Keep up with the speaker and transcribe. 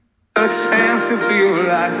A chance to feel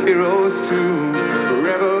like heroes too.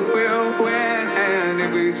 Forever we'll win, and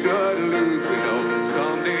if we should lose, we know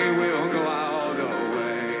someday we'll go all the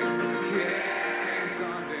way. Yeah,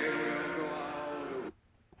 someday we'll go all the way.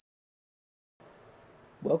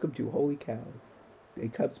 Welcome to Holy Cow, a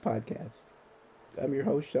Cubs podcast. I'm your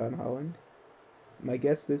host, Sean Holland. My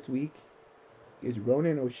guest this week is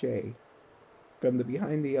Ronan O'Shea from the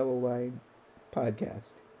Behind the Yellow Line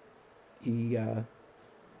podcast. He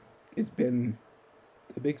has been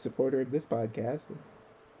a big supporter of this podcast,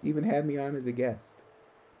 even had me on as a guest.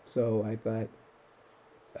 So I thought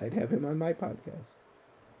I'd have him on my podcast.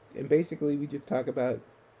 And basically, we just talk about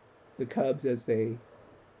the Cubs as they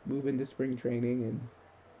move into spring training and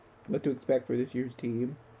what to expect for this year's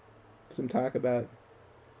team. Some talk about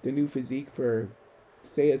the new physique for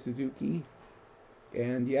Seiya Suzuki.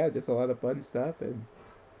 And yeah, just a lot of fun stuff. And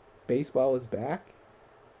baseball is back.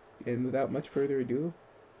 And without much further ado,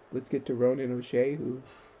 let's get to Ronan O'Shea, who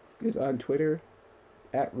is on Twitter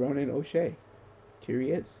at Ronan O'Shea. Here he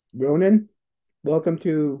is. Ronan, welcome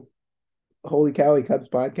to Holy Cow Cubs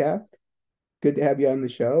podcast. Good to have you on the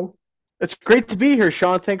show. It's great to be here,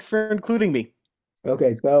 Sean. Thanks for including me.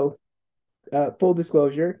 Okay, so full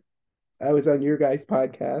disclosure, I was on your guys'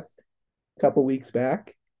 podcast a couple weeks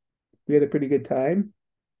back. We had a pretty good time.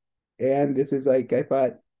 And this is I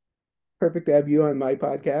thought, perfect to have you on my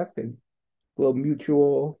podcast and a little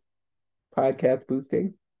mutual podcast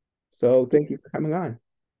boosting. So thank you for coming on.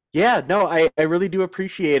 Yeah, no, I really do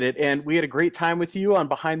appreciate it. And we had a great time with you on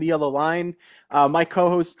Behind the Yellow Line. My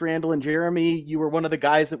co-hosts, Randall and Jeremy, you were one of the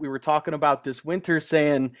guys that we were talking about this winter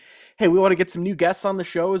saying, hey, we want to get some new guests on the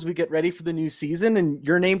show as we get ready for the new season. And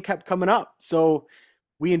your name kept coming up. So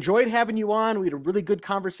we enjoyed having you on. We had a really good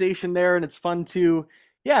conversation there. And it's fun to,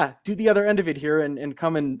 do the other end of it here and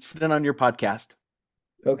come and sit in on your podcast.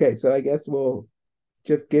 Okay, so I guess we'll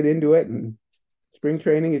just get into it. And spring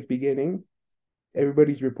training is beginning.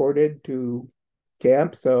 Everybody's reported to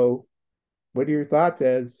camp. So what are your thoughts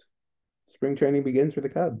as spring training begins for the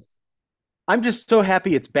Cubs? I'm just so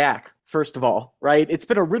happy it's back, first of all, right? It's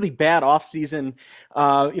been a really bad offseason.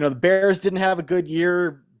 The Bears didn't have a good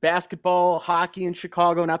year. Basketball, hockey in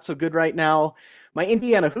Chicago, not so good right now. My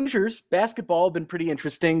Indiana Hoosiers, basketball, have been pretty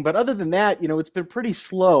interesting. But other than that, it's been pretty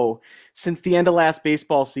slow since the end of last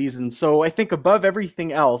baseball season. So I think above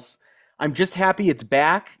everything else, I'm just happy it's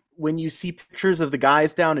back. When you see pictures of the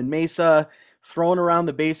guys down in Mesa throwing around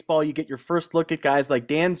the baseball, you get your first look at guys like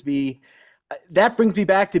Dansby. That brings me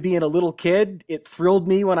back to being a little kid. It thrilled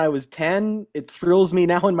me when I was 10. It thrills me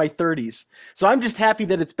now in my 30s. So I'm just happy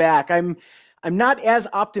that it's back. I'm not as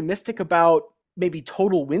optimistic about maybe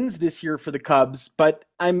total wins this year for the Cubs, but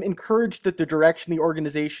I'm encouraged that the direction the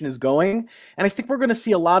organization is going. And I think we're going to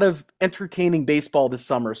see a lot of entertaining baseball this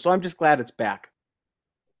summer. So I'm just glad it's back.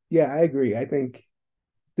 Yeah, I agree. I think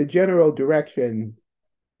the general direction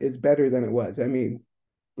is better than it was. I mean,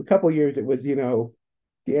 a couple years it was, the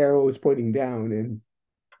arrow was pointing down, and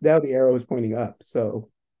now the arrow is pointing up. So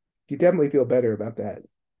you definitely feel better about that.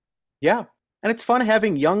 Yeah. And it's fun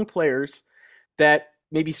having young players that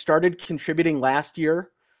maybe started contributing last year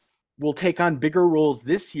will take on bigger roles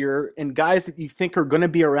this year, and guys that you think are going to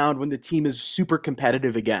be around when the team is super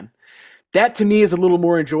competitive again. That to me is a little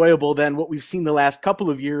more enjoyable than what we've seen the last couple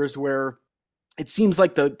of years where it seems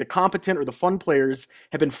like the competent or the fun players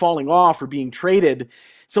have been falling off or being traded.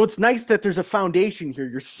 So it's nice that there's a foundation here.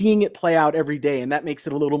 You're seeing it play out every day, and that makes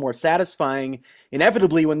it a little more satisfying,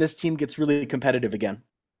 inevitably, when this team gets really competitive again.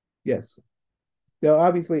 Yes. Now,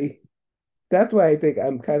 obviously, that's why I think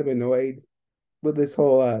I'm kind of annoyed with this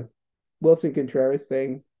whole Wilson Contreras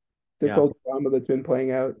thing, this whole drama that's been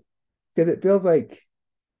playing out, because it feels like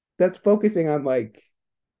that's focusing on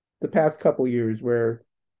the past couple years where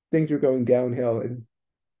things are going downhill, and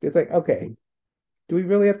it's okay, do we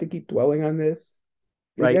really have to keep dwelling on this?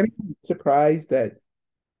 Is anyone surprised that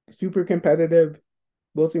super competitive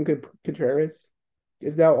Wilson Contreras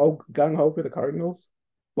is now gung-ho for the Cardinals?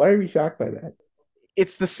 Why are we shocked by that?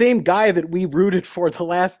 It's the same guy that we rooted for the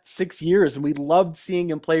last 6 years, and we loved seeing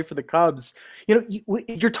him play for the Cubs.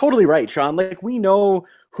 You're totally right, Sean. We know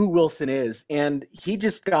who Wilson is, and he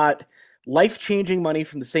just got life-changing money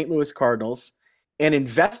from the St. Louis Cardinals, an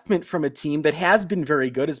investment from a team that has been very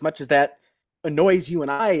good, as much as that annoys you and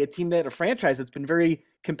I, a franchise that's been very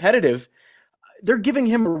competitive. They're giving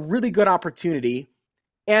him a really good opportunity,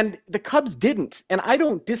 and the Cubs didn't. And I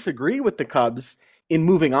don't disagree with the Cubs in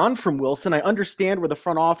moving on from Wilson. I understand where the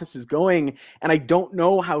front office is going, and I don't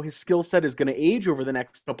know how his skill set is going to age over the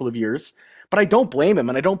next couple of years, but I don't blame him,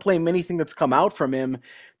 and I don't blame anything that's come out from him.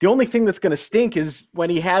 The only thing that's going to stink is when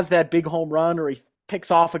he has that big home run or he picks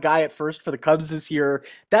off a guy at first for the Cubs this year.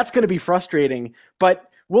 That's going to be frustrating. But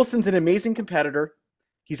Wilson's an amazing competitor.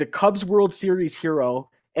 He's a Cubs World Series hero,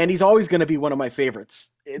 and he's always going to be one of my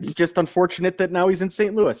favorites. It's just unfortunate that now he's in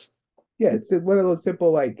St. Louis. Yeah, it's one of those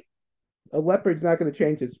simple, like, a leopard's not going to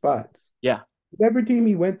change his spots. Yeah. Whatever team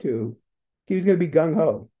he went to, he was going to be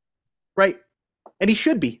gung-ho. Right. And he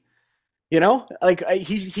should be. Like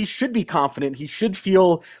he should be confident. He should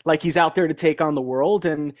feel like he's out there to take on the world,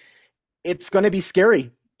 and it's going to be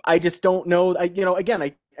scary. I just don't know. I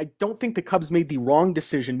don't think the Cubs made the wrong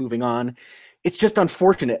decision moving on. It's just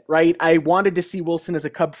unfortunate, right? I wanted to see Wilson as a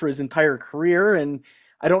Cub for his entire career, and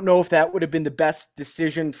I don't know if that would have been the best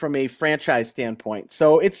decision from a franchise standpoint.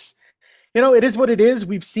 So it's, it is what it is.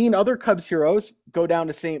 We've seen other Cubs heroes go down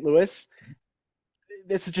to St. Louis.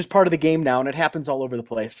 This is just part of the game now, and it happens all over the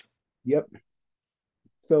place. Yep.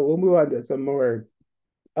 So we'll move on to some more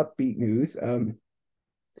upbeat news.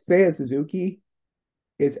 Seiya Suzuki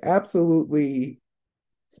is absolutely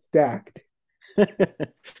stacked.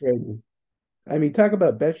 And, I mean, talk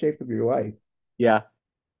about best shape of your life. Yeah.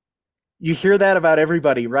 You hear that about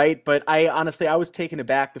everybody, right? But I was taken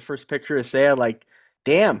aback the first picture of Seiya, like,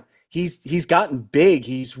 damn, he's gotten big.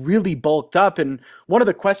 He's really bulked up. And one of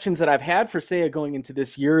the questions that I've had for Seiya going into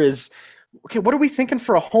this year is, okay, what are we thinking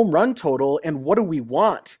for a home run total, and what do we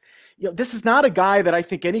want? This is not a guy that I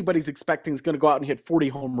think anybody's expecting is going to go out and hit 40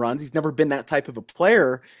 home runs. He's never been that type of a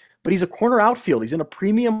player, but he's a corner outfield. He's in a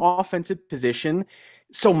premium offensive position.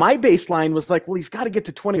 So my baseline was like, well, he's got to get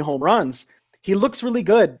to 20 home runs. He looks really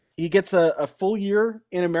good. He gets a full year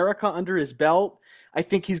in America under his belt. I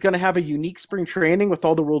think he's going to have a unique spring training with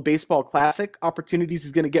all the World Baseball Classic opportunities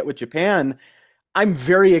he's going to get with Japan. I'm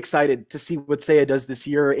very excited to see what Seiya does this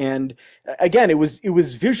year. And again, it was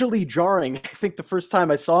visually jarring. I think the first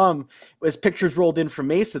time I saw him as pictures rolled in from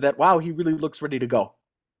Mesa that, wow, he really looks ready to go.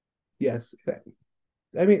 Yes.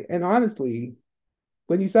 I mean, and honestly,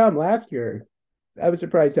 when you saw him last year, I was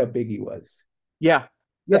surprised how big he was. Yeah,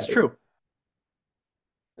 that's true.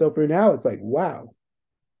 So for now, it's like, wow.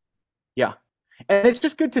 Yeah. And it's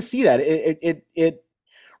just good to see that. It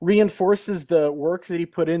reinforces the work that he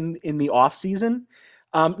put in the off season.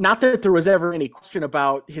 Not that there was ever any question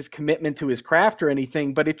about his commitment to his craft or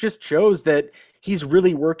anything, but it just shows that he's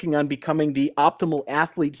really working on becoming the optimal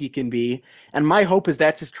athlete he can be. And my hope is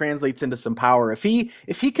that just translates into some power. If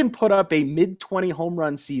he can put up a mid-20 home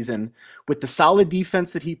run season with the solid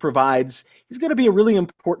defense that he provides, he's going to be a really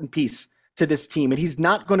important piece to this team, and he's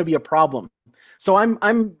not going to be a problem. So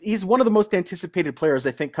he's one of the most anticipated players,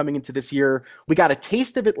 I think, coming into this year. We got a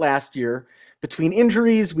taste of it last year. Between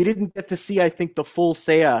injuries, we didn't get to see, I think, the full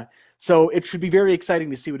Seiya. So it should be very exciting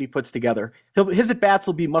to see what he puts together. His at-bats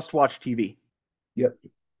will be must-watch TV. Yep.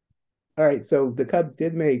 All right, so the Cubs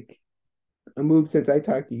did make a move since I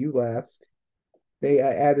talked to you last. They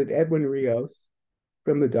added Edwin Rios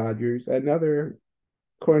from the Dodgers, another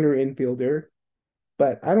corner infielder.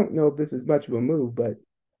 But I don't know if this is much of a move, but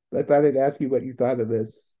I thought I'd ask you what you thought of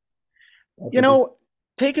this.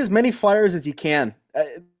 Take as many flyers as you can.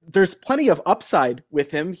 There's plenty of upside with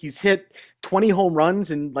him. He's hit 20 home runs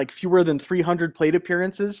in like fewer than 300 plate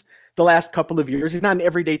appearances the last couple of years. He's not an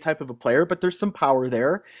everyday type of a player, but there's some power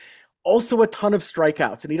there. Also a ton of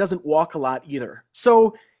strikeouts, and he doesn't walk a lot either.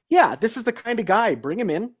 So, yeah, this is the kind of guy. Bring him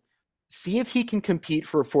in. See if he can compete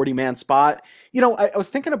for a 40-man spot. I was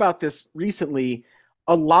thinking about this recently.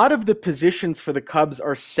 A lot of the positions for the Cubs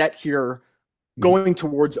are set here going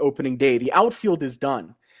towards opening day. The outfield is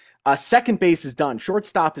done. Second base is done.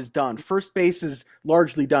 Shortstop is done. First base is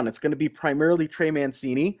largely done. It's going to be primarily Trey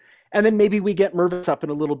Mancini. And then maybe we get Mervis up in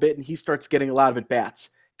a little bit and he starts getting a lot of at-bats.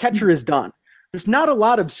 Catcher is done. There's not a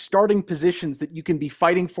lot of starting positions that you can be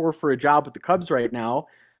fighting for a job with the Cubs right now.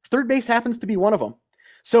 Third base happens to be one of them.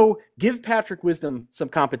 So give Patrick Wisdom some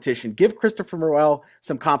competition. Give Christopher Morel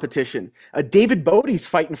some competition. David Bodie's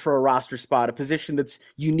fighting for a roster spot, a position that's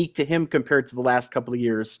unique to him compared to the last couple of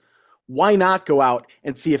years. Why not go out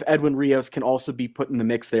and see if Edwin Rios can also be put in the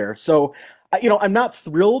mix there? So, I'm not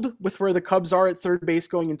thrilled with where the Cubs are at third base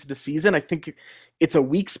going into the season. I think it's a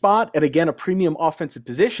weak spot and, again, a premium offensive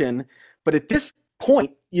position. But at this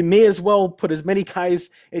point, you may as well put as many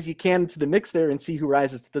guys as you can into the mix there and see who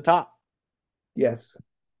rises to the top. Yes.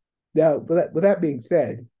 Now, with that being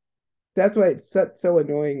said, that's why it's so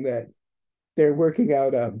annoying that they're working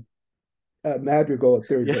out Madrigal at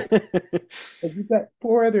third base. You've got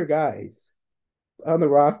four other guys on the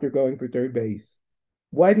roster going for third base.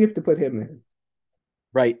 Why do you have to put him in?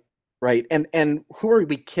 Right. And who are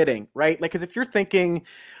we kidding, right? Like, because if you're thinking,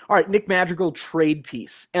 all right, Nick Madrigal trade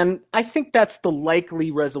piece, and I think that's the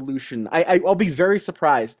likely resolution. I'll be very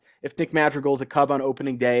surprised if Nick Madrigal is a Cub on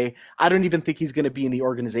opening day. I don't even think he's going to be in the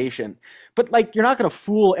organization. But like, you're not going to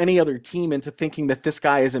fool any other team into thinking that this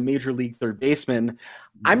guy is a major league third baseman.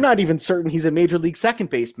 I'm not even certain he's a major league second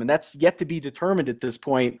baseman. That's yet to be determined at this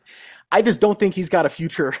point. I just don't think he's got a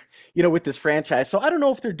future, with this franchise. So I don't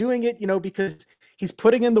know if they're doing it, because he's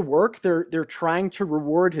putting in the work. They're trying to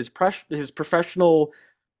reward his professionalism.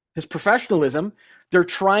 They're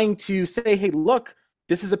trying to say, hey, look,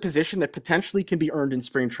 this is a position that potentially can be earned in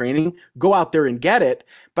spring training. Go out there and get it.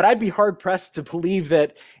 But I'd be hard pressed to believe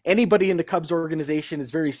that anybody in the Cubs organization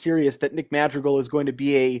is very serious that Nick Madrigal is going to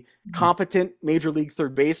be a competent major league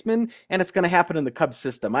third baseman, and it's going to happen in the Cubs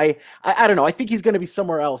system. I don't know. I think he's going to be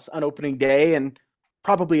somewhere else on opening day and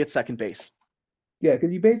probably at second base. Yeah,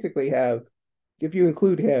 because you basically have, if you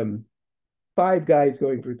include him, 5 guys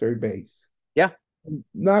going for third base. Yeah.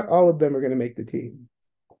 Not all of them are going to make the team.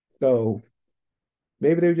 So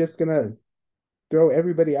maybe they're just going to throw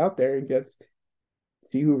everybody out there and just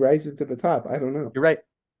see who rises to the top. I don't know. You're right.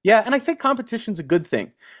 Yeah, and I think competition's a good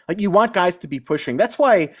thing. Like, you want guys to be pushing. That's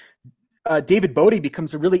why David Bote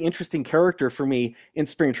becomes a really interesting character for me in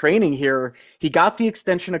spring training here. He got the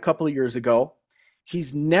extension a couple of years ago.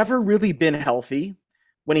 He's never really been healthy.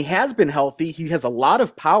 When he has been healthy, he has a lot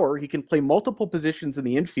of power. He can play multiple positions in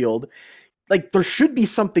the infield. Like, there should be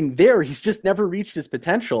something there. He's just never reached his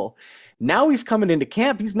potential. Now he's coming into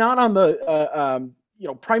camp. He's not on the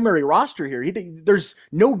primary roster here. There's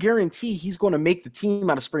no guarantee he's going to make the team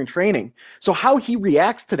out of spring training. So how he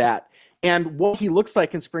reacts to that and what he looks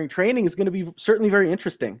like in spring training is going to be certainly very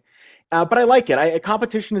interesting. But I like it.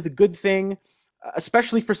 Competition is a good thing,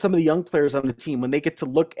 especially for some of the young players on the team when they get to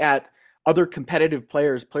look at other competitive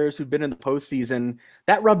players who've been in the postseason.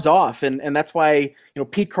 That rubs off, and that's why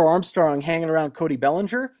Pete Crow Armstrong hanging around Cody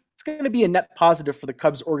Bellinger, it's going to be a net positive for the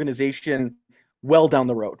Cubs organization well down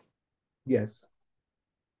the road. Yes.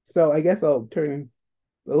 So I guess I'll turn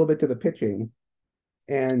a little bit to the pitching,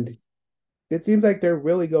 and it seems like they're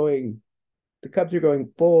really the Cubs are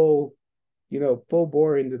going full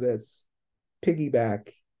bore into this piggyback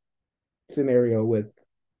scenario with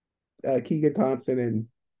Keegan Thompson and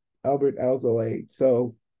Albert Alzolay.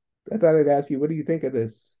 So I thought I'd ask you, what do you think of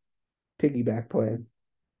this piggyback plan?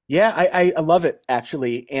 Yeah, I love it,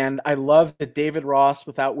 actually. And I love that David Ross,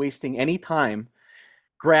 without wasting any time,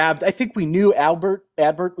 grabbed. I think we knew Albert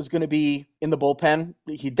Adbert was going to be in the bullpen.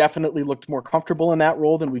 He definitely looked more comfortable in that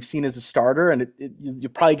role than we've seen as a starter. And you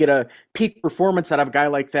probably get a peak performance out of a guy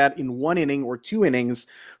like that in 1 inning or 2 innings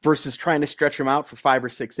versus trying to stretch him out for 5 or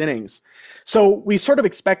 6 innings. So we sort of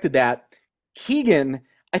expected that. Keegan,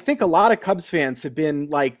 I think a lot of Cubs fans have been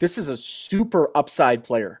like, this is a super upside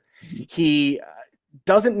player. He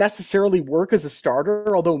doesn't necessarily work as a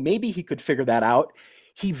starter, although maybe he could figure that out.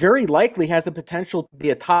 He very likely has the potential to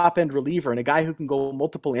be a top-end reliever and a guy who can go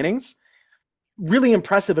multiple innings. Really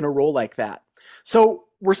impressive in a role like that. So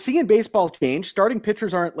we're seeing baseball change. Starting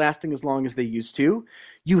pitchers aren't lasting as long as they used to.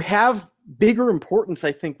 You have bigger importance,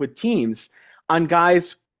 I think, with teams on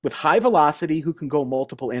guys with high velocity who can go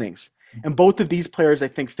multiple innings. And both of these players, I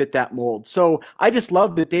think, fit that mold. So I just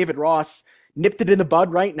love that David Ross nipped it in the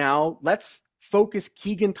bud right now. Let's focus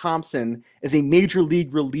Keegan Thompson as a major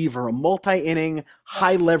league reliever, a multi-inning,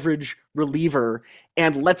 high-leverage reliever,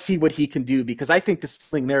 and let's see what he can do, because I think the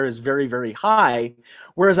ceiling there is very, very high,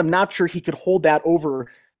 whereas I'm not sure he could hold that over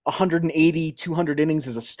 180, 200 innings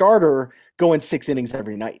as a starter, going 6 innings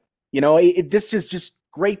every night. This is just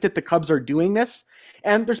great that the Cubs are doing this.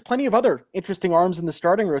 And there's plenty of other interesting arms in the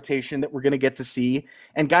starting rotation that we're going to get to see,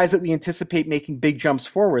 and guys that we anticipate making big jumps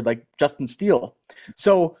forward, like Justin Steele.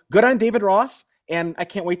 So good on David Ross, and I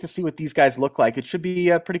can't wait to see what these guys look like. It should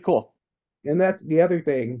be pretty cool. And that's the other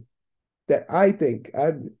thing that I think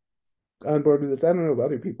I'm on board with this. I don't know if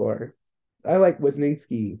other people are. I like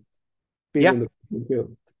Wisniewski being in the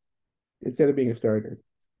field instead of being a starter.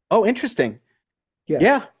 Oh, interesting.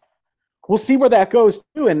 Yeah. We'll see where that goes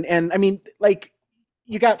too. And I mean, like,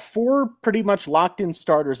 you got 4 pretty much locked-in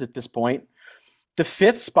starters at this point. The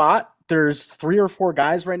 5th spot, there's 3 or 4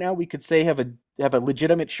 guys right now we could say have a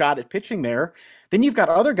legitimate shot at pitching there. Then you've got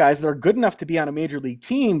other guys that are good enough to be on a major league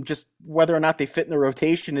team, just whether or not they fit in the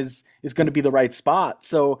rotation is going to be the right spot.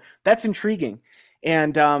 So that's intriguing.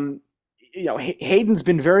 And Hayden's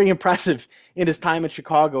been very impressive in his time in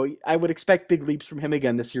Chicago. I would expect big leaps from him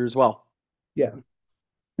again this year as well. Yeah.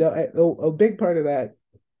 No, a big part of that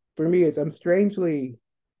for me is I'm strangely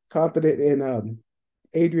confident in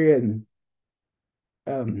Adrian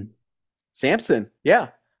Sampson, yeah.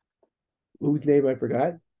 Whose name I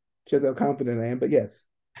forgot. Shows how confident I am, but yes.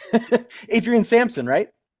 Adrian Sampson, right?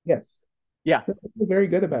 Yes. Yeah. I feel very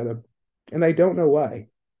good about him. And I don't know why.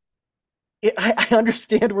 I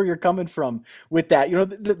understand where you're coming from with that. You know,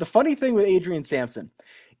 the funny thing with Adrian Sampson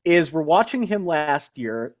is we're watching him last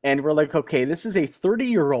year and we're like, okay, this is a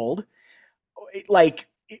 30-year-old. Like,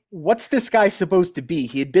 what's this guy supposed to be?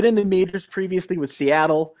 He had been in the majors previously with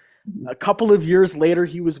Seattle. A couple of years later,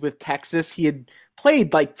 he was with Texas. He had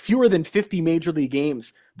played like fewer than 50 major league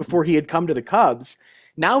games before he had come to the Cubs.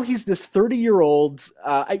 Now he's this 30-year-old.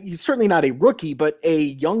 He's certainly not a rookie, but a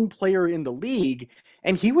young player in the league.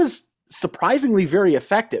 And he was surprisingly very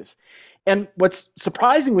effective. And what's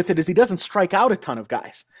surprising with it is he doesn't strike out a ton of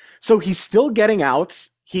guys. So he's still getting outs.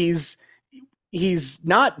 He's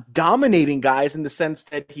not dominating guys in the sense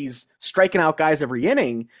that he's striking out guys every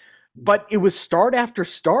inning, but it was start after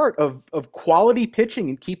start of quality pitching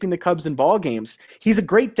and keeping the Cubs in ball games. He's a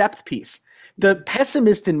great depth piece. The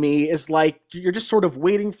pessimist in me is like, you're just sort of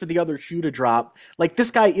waiting for the other shoe to drop. Like,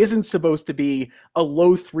 this guy isn't supposed to be a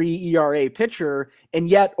low 3 ERA pitcher, and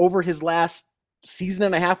yet over his last season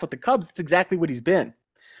and a half with the Cubs, that's exactly what he's been.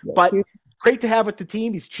 Yeah, But great to have with the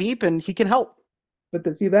team. He's cheap and he can help.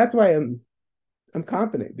 see, that's why I'm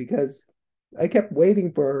confident, because I kept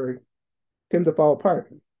waiting for Tim to fall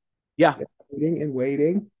apart. Yeah, Waiting and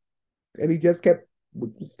waiting, and he just kept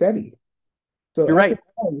steady. So you're right. after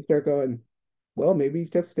a while, you start going, well, maybe he's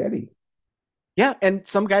just steady. Yeah, and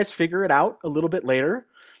some guys figure it out a little bit later.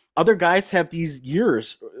 Other guys have these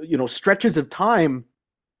years, stretches of time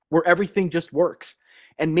where everything just works.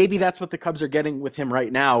 And maybe that's what the Cubs are getting with him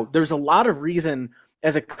right now. There's a lot of reason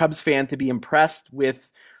as a Cubs fan to be impressed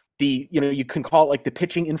with you can call it like the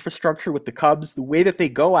pitching infrastructure with the Cubs, the way that they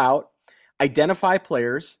go out, identify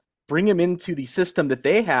players, bring them into the system that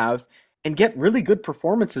they have, and get really good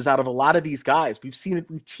performances out of a lot of these guys. We've seen it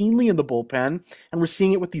routinely in the bullpen, and we're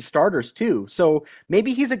seeing it with these starters too. So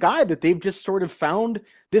maybe he's a guy that they've just sort of found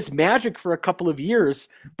this magic for a couple of years,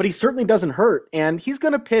 but he certainly doesn't hurt. And he's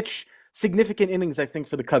going to pitch significant innings, I think,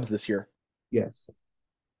 for the Cubs this year. Yes.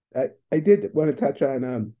 I did want to touch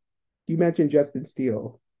on you mentioned Justin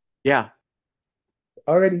Steele. Yeah.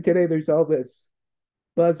 Already today there's all this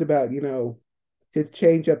buzz about, his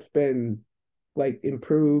changeup's been like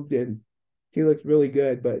improved and he looks really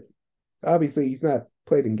good, but obviously he's not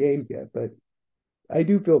played in games yet, but I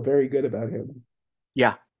do feel very good about him.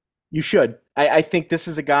 Yeah, you should. I think this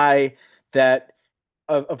is a guy that,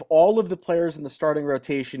 of all of the players in the starting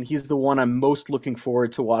rotation, he's the one I'm most looking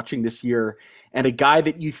forward to watching this year, and a guy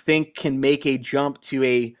that you think can make a jump to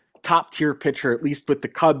a top tier pitcher, at least with the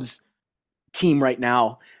Cubs team right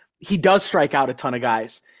now. He does strike out a ton of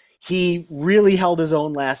guys. He really held his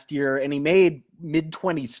own last year, and he made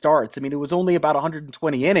mid-20 starts. I mean, it was only about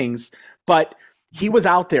 120 innings, but he was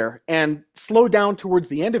out there and slowed down towards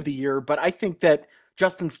the end of the year. But I think that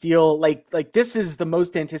Justin Steele, like this is the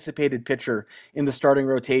most anticipated pitcher in the starting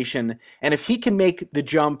rotation. And if he can make the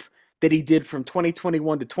jump that he did from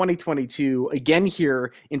 2021 to 2022, again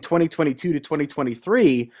here in 2022 to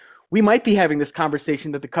 2023, we might be having this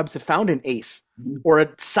conversation that the Cubs have found an ace or a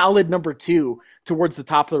solid number 2 towards the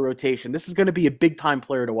top of the rotation. This is going to be a big-time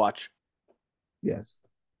player to watch. Yes.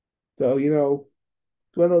 So,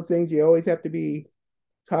 it's one of those things you always have to be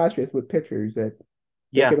cautious with pitchers that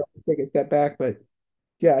they can take a step back, but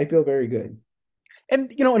yeah, I feel very good.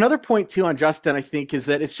 And, another point too on Justin, I think, is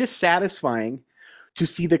that it's just satisfying to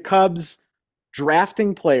see the Cubs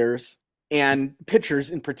drafting players and pitchers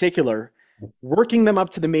in particular, working them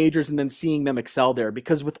up to the majors and then seeing them excel there.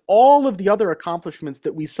 Because with all of the other accomplishments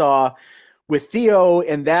that we saw with Theo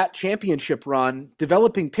and that championship run,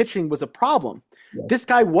 developing pitching was a problem. Yes. This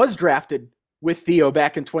guy was drafted with Theo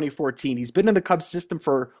back in 2014. He's been in the Cubs system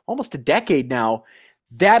for almost a decade now.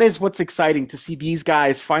 That is what's exciting, to see these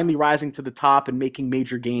guys finally rising to the top and making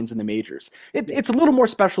major gains in the majors. It's a little more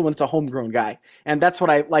special when it's a homegrown guy, and that's what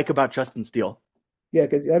I like about Justin Steele. Yeah,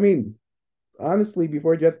 because, honestly,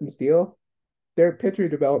 before Justin Steele, their pitcher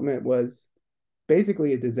development was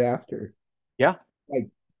basically a disaster. Yeah.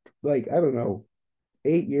 Like I don't know,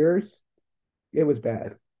 8 years, it was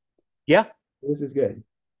bad. Yeah. This is good.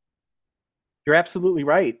 You're absolutely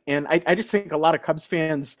right. And I just think a lot of Cubs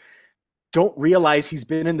fans don't realize he's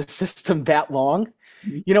been in the system that long.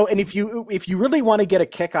 And if you really want to get a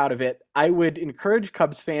kick out of it, I would encourage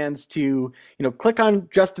Cubs fans to, click on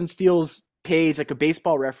Justin Steele's page, like a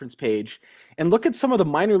baseball reference page, and look at some of the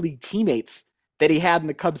minor league teammates that he had in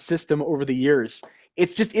the Cubs system over the years.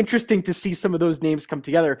 It's just interesting to see some of those names come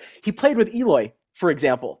together. He played with Eloy, for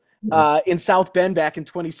example, in South Bend back in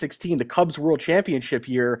 2016, the Cubs World Championship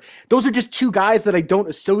year. Those are just two guys that I don't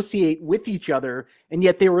associate with each other, and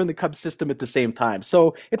yet they were in the Cubs system at the same time.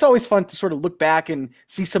 So it's always fun to sort of look back and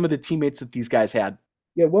see some of the teammates that these guys had.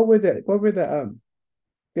 Yeah, what was it? What were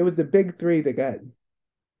there was the big three that got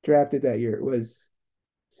drafted that year. It was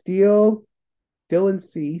Steele, Dylan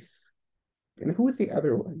Cease, and who was the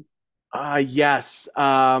other one? Yes.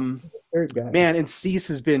 Third guy. Man, and Cease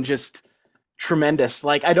has been just tremendous.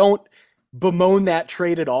 Like, I don't bemoan that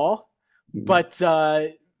trade at all, Hmm. but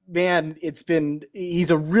man, he's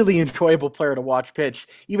a really enjoyable player to watch pitch,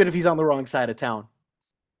 even if he's on the wrong side of town.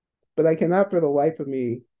 But I cannot for the life of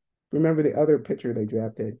me remember the other pitcher they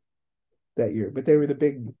drafted that year. But they were the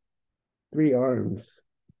big three arms.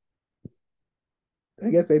 I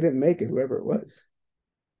guess they didn't make it, whoever it was.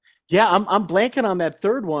 Yeah, I'm blanking on that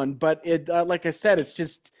third one, but like I said, it's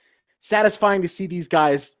just satisfying to see these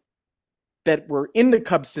guys that were in the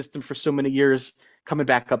Cubs system for so many years coming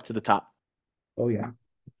back up to the top. Oh yeah,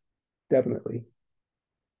 definitely.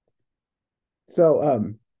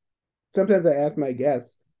 So sometimes I ask my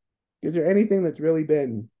guests, is there anything that's really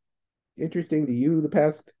been interesting to you the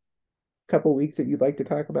past couple weeks that you'd like to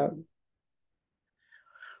talk about?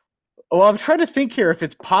 Well, I'm trying to think here if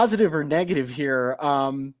it's positive or negative here.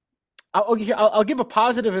 I'll give a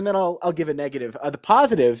positive and then I'll give a negative. The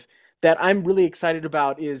positive that I'm really excited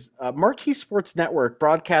about is Marquee Sports Network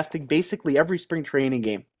broadcasting basically every spring training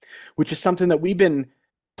game, which is something that we've been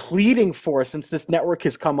pleading for since this network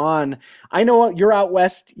has come on. I know you're out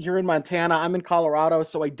west, you're in Montana, I'm in Colorado,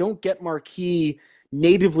 so I don't get Marquee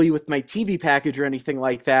natively with my TV package or anything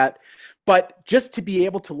like that. But just to be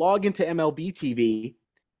able to log into MLB TV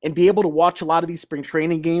and be able to watch a lot of these spring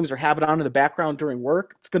training games or have it on in the background during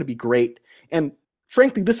work, it's going to be great. And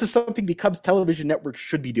frankly, this is something the Cubs television network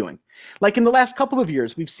should be doing. Like in the last couple of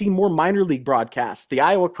years, we've seen more minor league broadcasts. The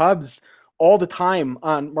Iowa Cubs all the time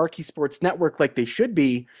on Marquee Sports Network like they should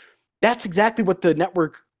be. That's exactly what the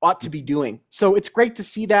network ought to be doing. So it's great to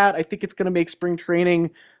see that. I think it's going to make spring training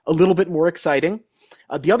a little bit more exciting.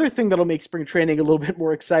 The other thing that'll make spring training a little bit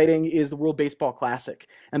more exciting is the World Baseball Classic.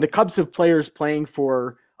 And the Cubs have players playing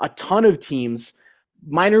for a ton of teams,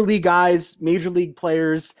 minor league guys, major league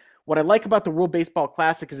players. What I like about the World Baseball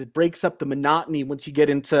Classic is it breaks up the monotony once you get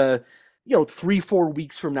into 3-4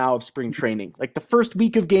 weeks from now of spring training. Like the first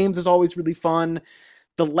week of games is always really fun.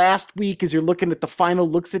 The last week is you're looking at the final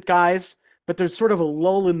looks at guys, but there's sort of a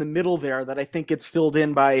lull in the middle there that I think gets filled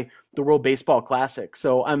in by the World Baseball Classic.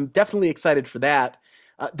 So I'm definitely excited for that.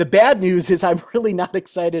 The bad news is I'm really not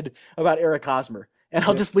excited about Eric Hosmer. And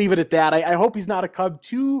I'll Yeah, just leave it at that. I hope he's not a Cub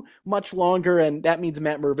too much longer, and that means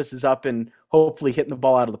Matt Mervis is up and hopefully hitting the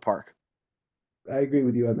ball out of the park. I agree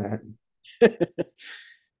with you on that.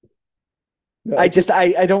 No, I it's just just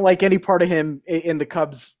I don't like any part of him in the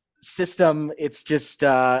Cubs system. It's just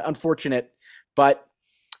unfortunate, but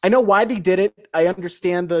I know why they did it. I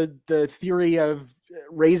understand the theory of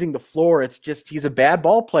raising the floor. It's just he's a bad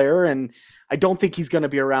ball player, and I don't think he's going to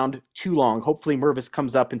be around too long. Hopefully, Mervis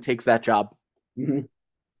comes up and takes that job. mhm.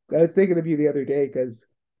 I was thinking of you the other day because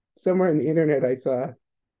somewhere on the internet I saw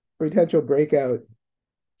potential breakout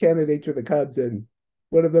candidates for the Cubs, and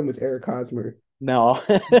one of them was Eric Hosmer. No,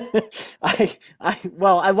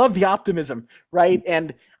 well, I love the optimism, right?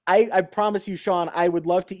 And I promise you, Sean, I would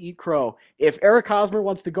love to eat crow. If Eric Hosmer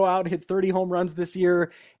wants to go out and hit 30 home runs this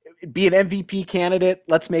year, be an MVP candidate,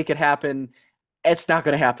 let's make it happen. It's not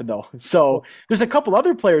going to happen though. So there's a couple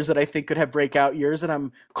other players that I think could have breakout years, and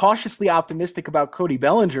I'm cautiously optimistic about Cody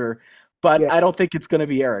Bellinger, but Yeah, I don't think it's going to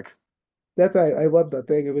be Eric. that's I love that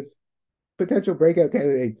thing. It was potential breakout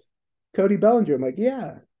candidates. Cody Bellinger. I'm like,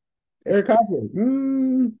 yeah. Eric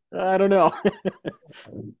Hosmer. I don't know.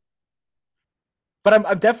 But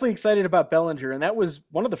I'm definitely excited about Bellinger, and that was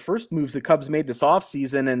one of the first moves the Cubs made this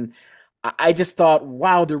offseason. And I just thought,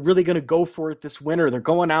 wow, they're really going to go for it this winter. They're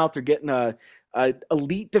going out, they're getting a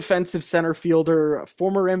elite defensive center fielder, a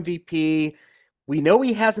former MVP. We know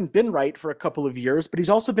he hasn't been right for a couple of years, but he's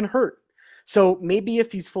also been hurt. So maybe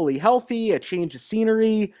if he's fully healthy, a change of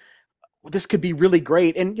scenery, this could be really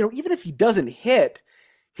great. And even if he doesn't hit,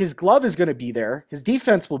 his glove is going to be there, his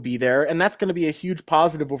defense will be there, and that's going to be a huge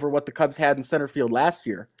positive over what the Cubs had in center field last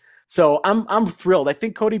year. So I'm thrilled. I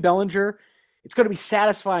think Cody Bellinger, it's going to be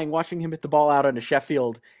satisfying watching him hit the ball out onto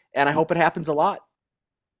Sheffield, and I hope it happens a lot.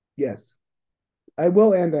 Yes. I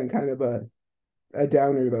will end on kind of a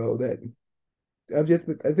downer though that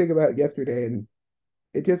I think about it yesterday and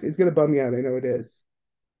it's gonna bum me out. I know it is.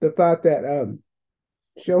 The thought that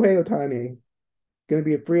Shohei Ohtani gonna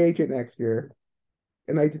be a free agent next year,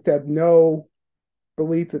 and I just have no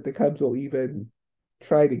belief that the Cubs will even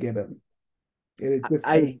try to get him. And it's just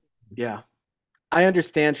I yeah, I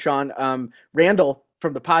understand, Sean. Randall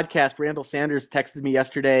from the podcast, Randall Sanders, texted me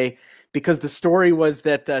yesterday because the story was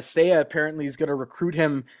that Seiya apparently is going to recruit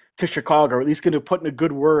him to Chicago, or at least going to put in a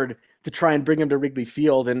good word to try and bring him to Wrigley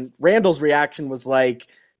Field. And Randall's reaction was like,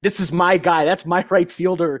 this is my guy. That's my right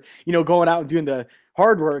fielder, going out and doing the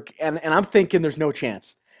hard work. And I'm thinking there's no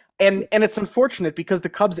chance. And it's unfortunate because the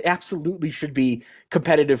Cubs absolutely should be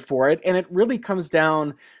competitive for it. And it really comes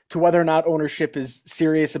down to whether or not ownership is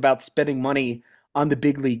serious about spending money on the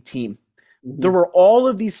big league team. Mm-hmm. There were all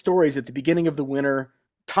of these stories at the beginning of the winter.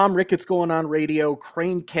 Tom Ricketts going on radio,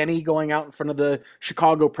 Crane Kenny going out in front of the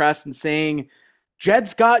Chicago press and saying,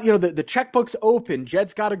 Jed's got, the checkbook's open.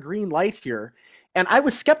 Jed's got a green light here. And I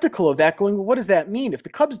was skeptical of that, going, well, what does that mean? If the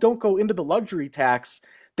Cubs don't go into the luxury tax,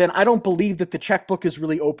 then I don't believe that the checkbook is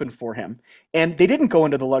really open for him. And they didn't go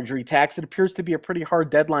into the luxury tax. It appears to be a pretty hard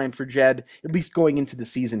deadline for Jed, at least going into the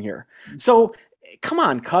season here. So come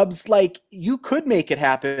on, Cubs, like you could make it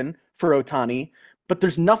happen for Ohtani, but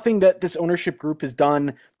there's nothing that this ownership group has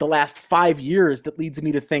done the last 5 years that leads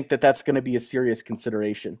me to think that that's going to be a serious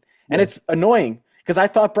consideration. And Yeah. it's annoying because I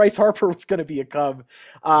thought Bryce Harper was going to be a Cub.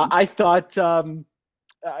 I thought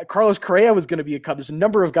Carlos Correa was going to be a Cub. There's a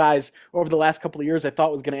number of guys over the last couple of years I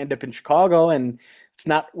thought was going to end up in Chicago, and it's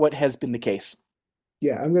not what has been the case.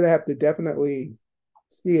 Yeah, I'm gonna have to definitely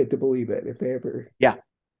see it to believe it if they ever Yeah,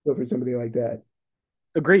 go for somebody like that.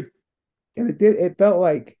 agreed. And it felt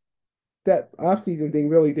like that offseason thing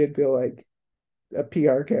really did feel like a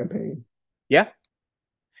PR campaign. Yeah.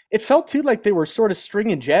 It felt too like they were sort of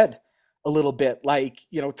stringing Jed a little bit. Like,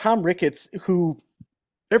 Tom Ricketts, who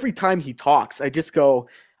every time he talks, I just go,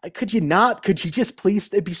 could you not? Could you just please?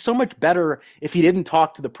 It'd be so much better if he didn't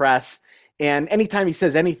talk to the press. And anytime he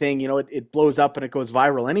says anything, it blows up and it goes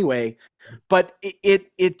viral anyway. But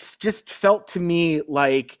it's just felt to me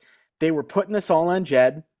like they were putting this all on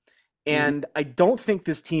Jed. And I don't think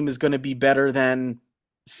this team is going to be better than,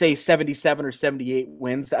 say, 77 or 78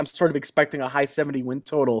 wins. I'm sort of expecting a high 70 win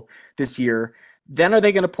total this year. Then are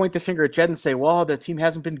they going to point the finger at Jed and say, well, the team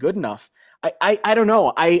hasn't been good enough? I don't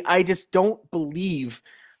know. I just don't believe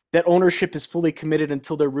that ownership is fully committed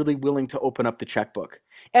until they're really willing to open up the checkbook.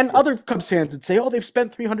 And other Cubs fans would say, oh, they've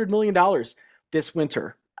spent $300 million this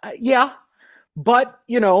winter. Yeah, but,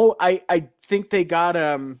 I think they got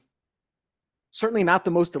certainly not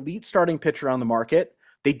the most elite starting pitcher on the market.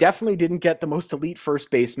 They definitely didn't get the most elite first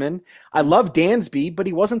baseman. I love Dansby, but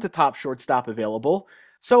he wasn't the top shortstop available.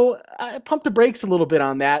 So I pumped the brakes a little bit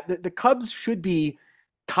on that. The Cubs should be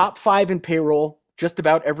top 5 in payroll just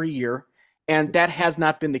about every year, and that has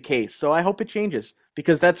not been the case. So I hope it changes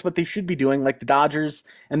because that's what they should be doing, like the Dodgers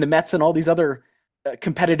and the Mets and all these other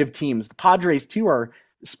competitive teams. The Padres, too, are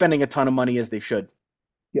spending a ton of money as they should.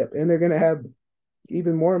 Yep, and they're gonna have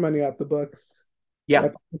even more money off the books Yeah,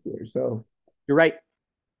 this year. So, you're right.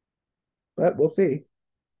 but we'll see.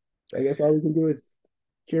 I guess all we can do is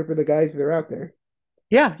cheer for the guys that are out there.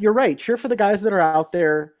 Yeah, you're right. Cheer for the guys that are out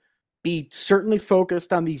there. Be certainly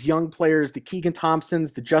focused on these young players, the Keegan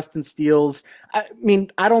Thompsons, the Justin Steeles. I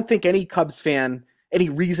mean, I don't think any Cubs fan, any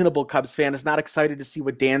reasonable Cubs fan, is not excited to see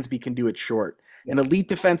what Dansby can do at short. An elite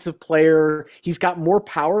defensive player. He's got more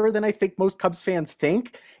power than I think most Cubs fans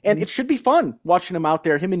think. And it should be fun watching him out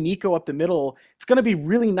there, him and Nico up the middle. It's going to be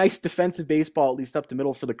really nice defensive baseball, at least up the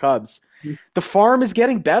middle for the Cubs. The farm is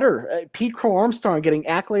getting better. Pete Crow Armstrong getting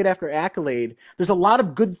accolade after accolade. There's a lot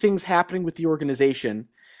of good things happening with the organization.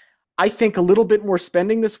 I think a little bit more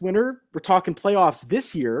spending this winter. We're talking playoffs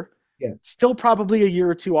this year. Yes. Still probably a year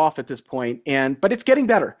or two off at this point, but it's getting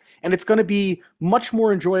better. And it's going to be much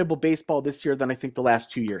more enjoyable baseball this year than I think the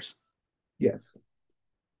last 2 years. Yes.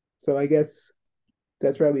 So I guess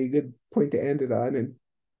that's probably a good point to end it on. And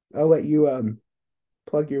I'll let you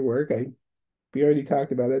plug your work. We already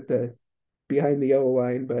talked about it, the Behind the Yellow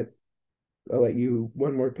Line, but I'll let you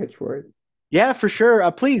one more pitch for it. Yeah, for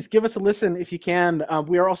sure. Please give us a listen if you can.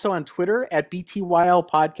 We are also on Twitter at BTYL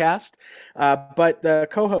Podcast. But the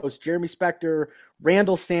co-host, Jeremy Spector,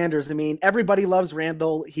 Randall Sanders, I mean, everybody loves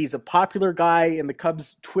Randall. He's a popular guy in the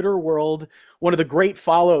Cubs Twitter world, one of the great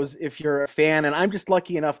follows if you're a fan. And I'm just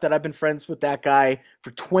lucky enough that I've been friends with that guy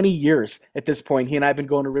for 20 years at this point. He and I have been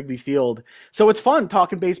going to Wrigley Field. So it's fun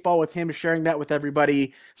talking baseball with him, sharing that with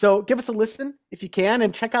everybody. So give us a listen if you can,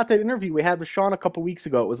 and check out that interview we had with Sean a couple weeks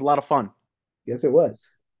ago. It was a lot of fun. Yes, it was.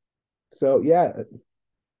 So yeah,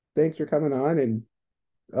 thanks for coming on, and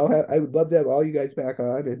I would love to have all you guys back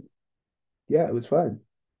on, and yeah, it was fun.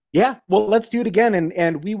 Yeah, well, let's do it again,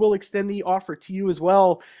 and we will extend the offer to you as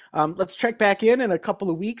well. Let's check back in a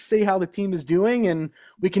couple of weeks, see how the team is doing, and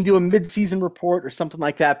we can do a mid-season report or something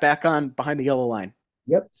like that back on Behind the Yellow Line.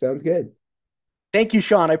 Yep, sounds good. Thank you,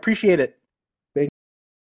 Sean. I appreciate it. I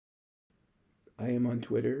am on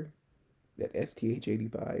Twitter at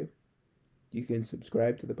STH85. You can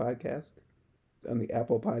subscribe to the podcast on the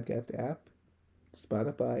Apple Podcast app,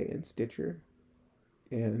 Spotify, and Stitcher.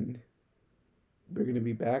 And we're going to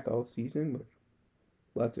be back all season with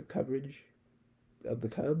lots of coverage of the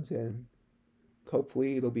Cubs, and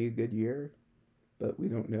hopefully it'll be a good year, but we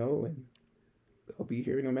don't know, and I'll be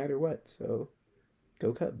here no matter what. So,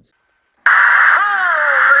 go Cubs.